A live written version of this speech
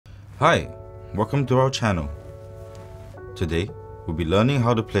Hi, welcome to our channel. Today, we'll be learning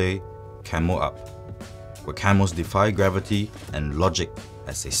how to play Camel Up, where camels defy gravity and logic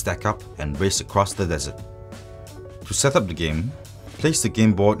as they stack up and race across the desert. To set up the game, place the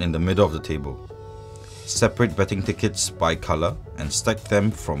game board in the middle of the table. Separate betting tickets by color and stack them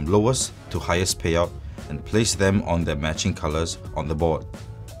from lowest to highest payout and place them on their matching colors on the board.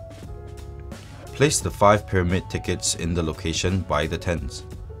 Place the 5 pyramid tickets in the location by the tens.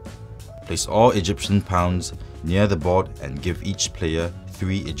 Place all Egyptian pounds near the board and give each player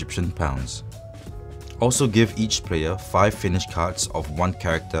 3 Egyptian pounds. Also give each player 5 finish cards of 1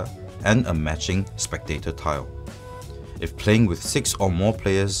 character and a matching spectator tile. If playing with 6 or more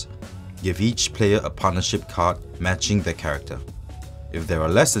players, give each player a partnership card matching their character. If there are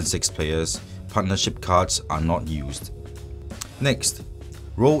less than 6 players, partnership cards are not used. Next,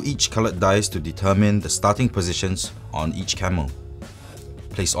 roll each colored dice to determine the starting positions on each camel.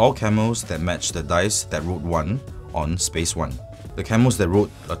 Place all camels that match the dice that rolled 1 on space 1, the camels that rolled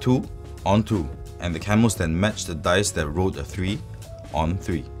a 2 on 2, and the camels that match the dice that rolled a 3 on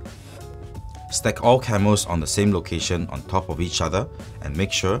 3. Stack all camels on the same location on top of each other and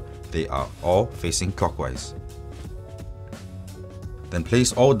make sure they are all facing clockwise. Then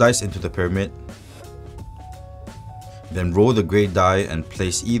place all dice into the pyramid. Then roll the grey die and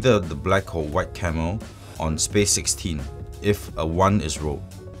place either the black or white camel on space 16 if a 1 is rolled,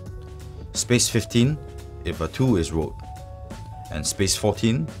 space 15 if a 2 is rolled, and space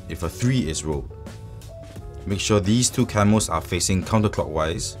 14 if a 3 is rolled. Make sure these 2 camels are facing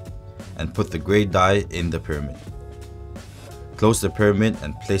counterclockwise and put the grey die in the pyramid. Close the pyramid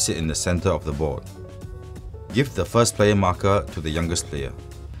and place it in the center of the board. Give the first player marker to the youngest player.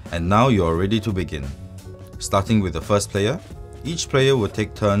 And now you are ready to begin. Starting with the first player, each player will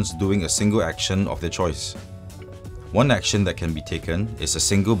take turns doing a single action of their choice. One action that can be taken is a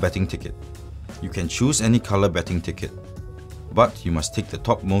single betting ticket. You can choose any color betting ticket, but you must take the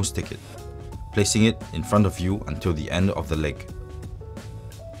topmost ticket, placing it in front of you until the end of the leg.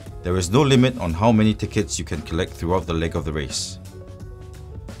 There is no limit on how many tickets you can collect throughout the leg of the race.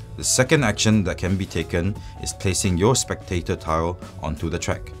 The second action that can be taken is placing your spectator tile onto the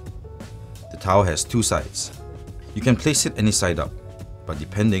track. The tile has 2 sides. You can place it any side up, but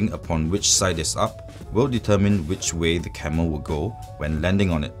depending upon which side is up, will determine which way the camel will go when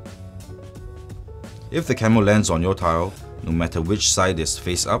landing on it. If the camel lands on your tile, no matter which side is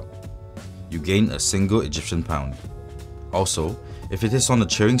face up, you gain a single Egyptian pound. Also, if it is on the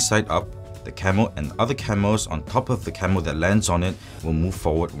cheering side up, the camel and other camels on top of the camel that lands on it will move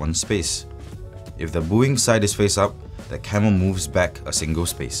forward 1 space. If the booing side is face up, the camel moves back a single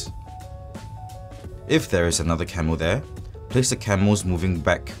space. If there is another camel there, place the camels moving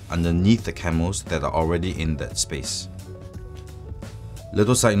back underneath the camels that are already in that space.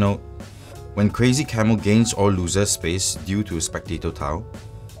 Little side note, when Crazy Camel gains or loses space due to a spectator tile,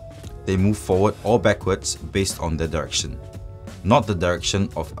 they move forward or backwards based on their direction, not the direction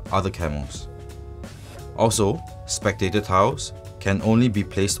of other camels. Also, spectator tiles can only be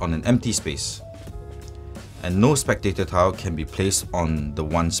placed on an empty space, and no spectator tile can be placed on the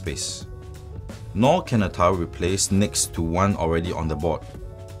 1 space. Nor can a tile be placed next to one already on the board.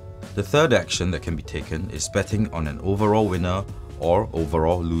 The third action that can be taken is betting on an overall winner or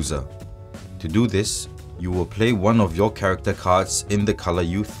overall loser. To do this, you will play one of your character cards in the color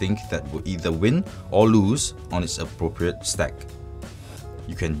you think that will either win or lose on its appropriate stack.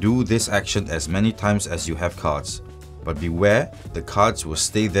 You can do this action as many times as you have cards, but beware, the cards will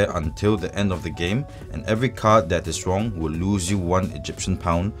stay there until the end of the game, and every card that is wrong will lose you 1 Egyptian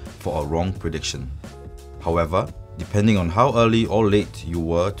pound for a wrong prediction. However, depending on how early or late you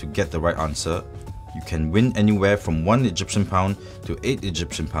were to get the right answer, you can win anywhere from 1 Egyptian pound to 8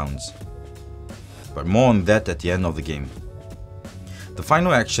 Egyptian pounds. But more on that at the end of the game. The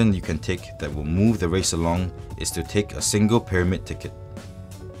final action you can take that will move the race along is to take a single pyramid ticket.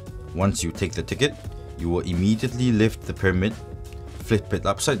 Once you take the ticket, you will immediately lift the pyramid, flip it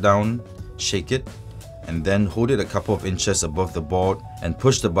upside down, shake it, and then hold it a couple of inches above the board and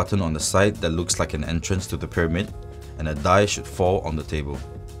push the button on the side that looks like an entrance to the pyramid, and a die should fall on the table.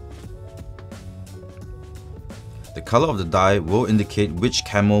 The color of the die will indicate which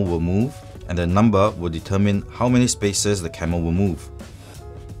camel will move, and the number will determine how many spaces the camel will move.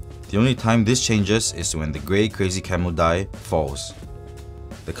 The only time this changes is when the grey Crazy Camel die falls.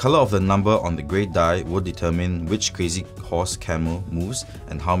 The color of the number on the grey die will determine which Crazy Horse camel moves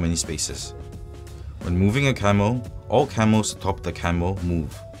and how many spaces. When moving a camel, all camels atop the camel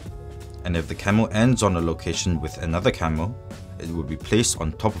move. And if the camel ends on a location with another camel, it will be placed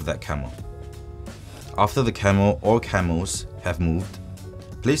on top of that camel. After the camel or camels have moved,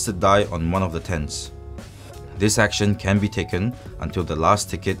 Place the die on one of the tents. This action can be taken until the last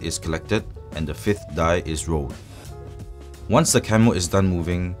ticket is collected and the 5th die is rolled. Once the camel is done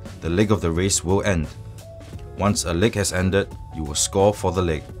moving, the leg of the race will end. Once a leg has ended, you will score for the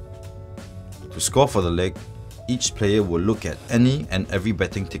leg. To score for the leg, each player will look at any and every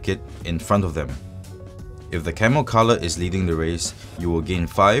betting ticket in front of them. If the camel color is leading the race, you will gain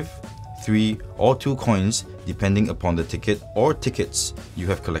 5, 3 or 2 coins depending upon the ticket or tickets you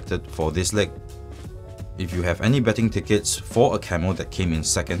have collected for this leg. If you have any betting tickets for a camel that came in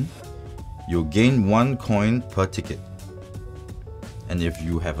second, you'll gain 1 coin per ticket. And if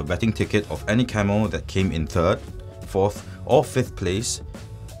you have a betting ticket of any camel that came in 3rd, 4th or 5th place,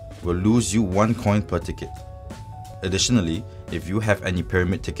 will lose you 1 coin per ticket. Additionally, if you have any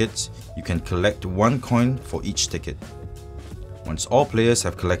pyramid tickets, you can collect 1 coin for each ticket. Once all players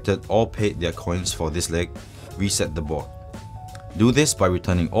have collected or paid their coins for this leg, reset the board. Do this by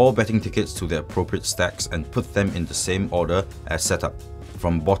returning all betting tickets to their appropriate stacks and put them in the same order as setup,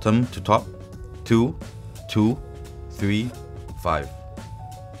 from bottom to top, 2, 2, 3, 5.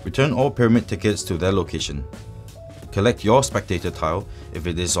 Return all pyramid tickets to their location. Collect your spectator tile if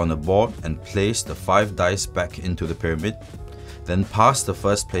it is on a board and place the 5 dice back into the pyramid. Then pass the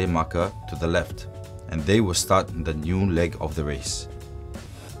first player marker to the left and they will start the new leg of the race.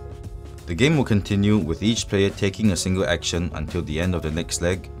 The game will continue with each player taking a single action until the end of the next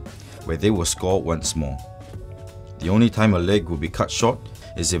leg, where they will score once more. The only time a leg will be cut short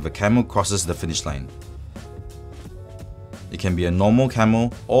is if a camel crosses the finish line. It can be a normal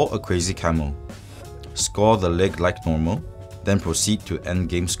camel or a crazy camel. Score the leg like normal, then proceed to end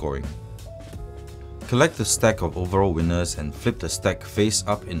game scoring. Collect the stack of overall winners and flip the stack face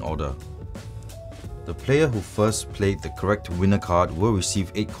up in order. The player who first played the correct winner card will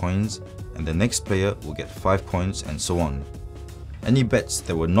receive 8 coins and the next player will get 5 coins and so on. Any bets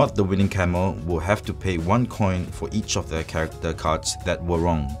that were not the winning camel will have to pay 1 coin for each of their character cards that were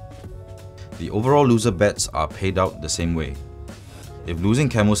wrong. The overall loser bets are paid out the same way. If losing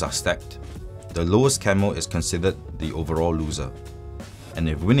camels are stacked, the lowest camel is considered the overall loser. And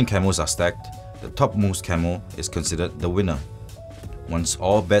if winning camels are stacked, the topmost camel is considered the winner. Once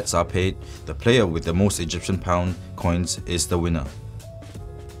all bets are paid, the player with the most Egyptian pound coins is the winner.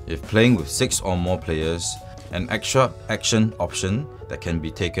 If playing with 6 or more players, an extra action option that can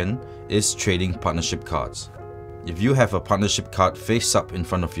be taken is trading partnership cards. If you have a partnership card face up in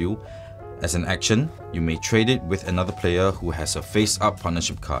front of you, as an action, you may trade it with another player who has a face up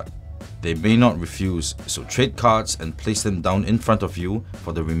partnership card. They may not refuse, so trade cards and place them down in front of you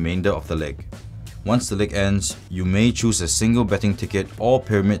for the remainder of the leg. Once the leg ends, you may choose a single betting ticket or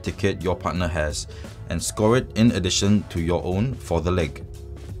pyramid ticket your partner has and score it in addition to your own for the leg.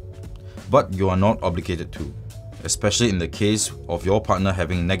 But you are not obligated to, especially in the case of your partner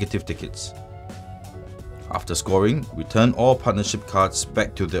having negative tickets. After scoring, return all partnership cards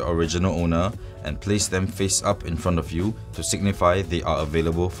back to their original owner and place them face up in front of you to signify they are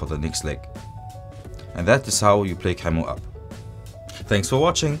available for the next leg. And that is how you play Camel Up. Thanks for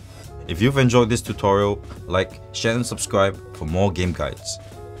watching! If you've enjoyed this tutorial, like, share and subscribe for more game guides.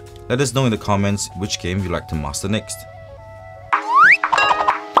 Let us know in the comments which game you'd like to master next.